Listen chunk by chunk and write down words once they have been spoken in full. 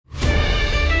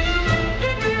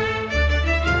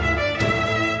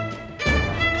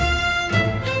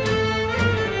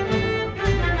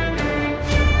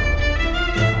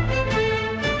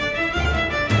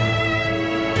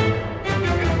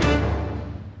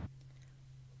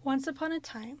Once upon a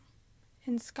time,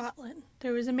 in Scotland,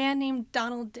 there was a man named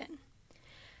Donald Dinn.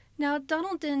 Now,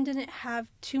 Donald Dinn didn't have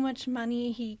too much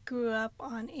money. He grew up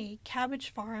on a cabbage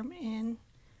farm and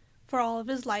for all of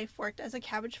his life worked as a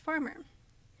cabbage farmer.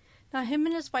 Now, him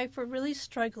and his wife were really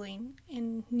struggling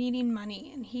and needing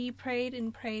money, and he prayed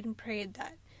and prayed and prayed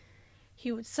that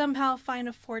he would somehow find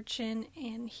a fortune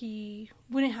and he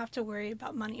wouldn't have to worry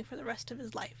about money for the rest of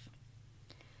his life.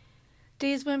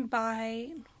 Days went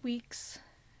by, weeks,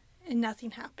 and nothing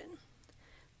happened.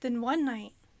 Then one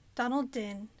night, Donald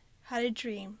Dinn had a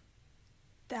dream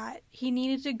that he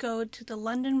needed to go to the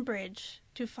London Bridge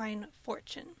to find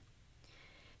fortune.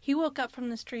 He woke up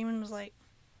from this dream and was like,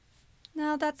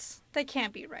 no, that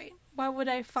can't be right. What would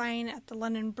I find at the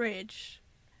London Bridge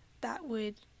that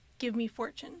would give me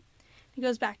fortune? He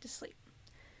goes back to sleep.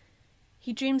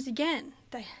 He dreams again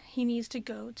that he needs to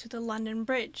go to the London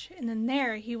Bridge, and then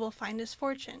there he will find his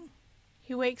fortune.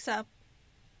 He wakes up,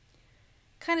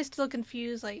 kind of still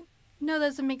confused, like, no, that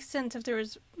doesn't make sense. If there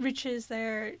was riches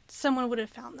there, someone would have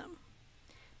found them.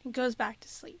 He goes back to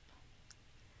sleep.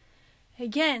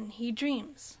 Again, he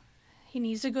dreams. He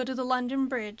needs to go to the London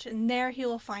Bridge, and there he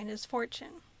will find his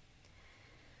fortune.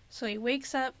 So he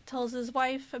wakes up, tells his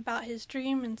wife about his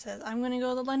dream, and says, I'm going to go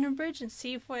to the London Bridge and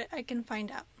see what I can find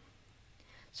out.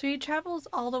 So he travels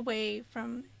all the way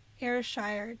from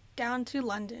Ayrshire down to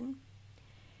London,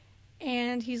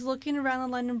 and he's looking around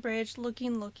the London Bridge,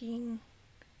 looking,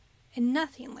 and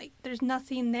nothing. Like, there's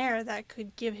nothing there that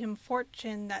could give him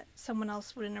fortune that someone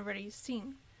else wouldn't have already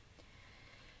seen.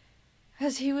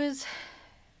 As he was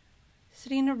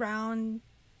sitting around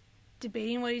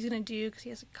debating what he's going to do, because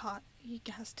he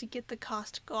has to get the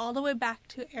cost to go all the way back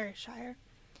to Ayrshire,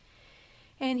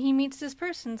 and he meets this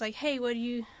person. It's like, hey, what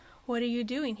are you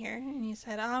doing here? And he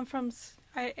said, I'm from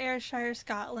Ayrshire,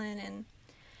 Scotland, and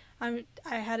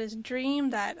I had this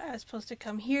dream that I was supposed to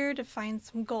come here to find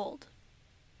some gold.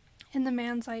 And the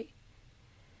man's like,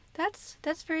 that's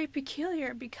very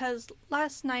peculiar, because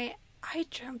last night I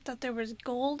dreamt that there was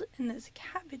gold in this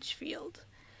cabbage field.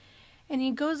 And he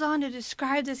goes on to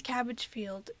describe this cabbage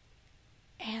field,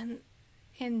 and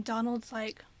Donald's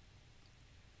like,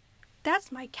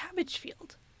 that's my cabbage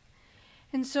field.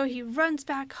 And so he runs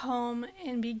back home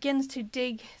and begins to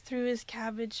dig through his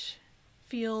cabbage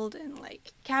field, and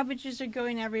like cabbages are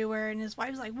going everywhere, and his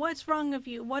wife's like, what's wrong with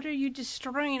you? What are you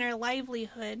destroying our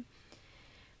livelihood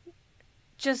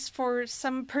just for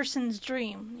some person's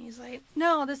dream? And he's like,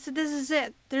 no, this is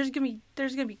it. There's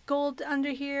gonna be gold under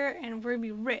here, and we're gonna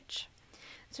be rich.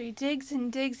 So he digs and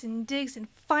digs and digs, and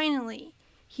finally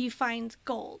he finds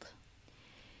gold.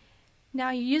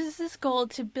 Now he uses this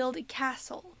gold to build a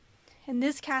castle. And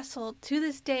this castle, to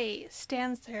this day,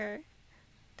 stands there,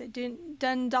 the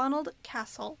Dundonald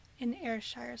Castle in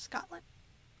Ayrshire, Scotland.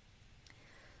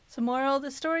 So moral of the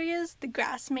story is, the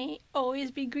grass may always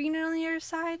be greener on the other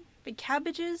side, but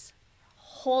cabbages, a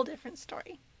whole different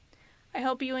story. I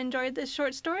hope you enjoyed this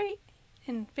short story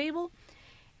and fable,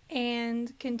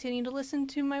 and continue to listen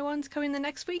to my ones coming the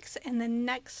next weeks. And then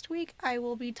next week, I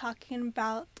will be talking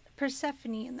about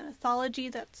Persephone and the mythology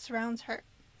that surrounds her.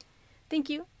 Thank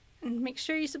you. And make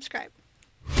sure you subscribe.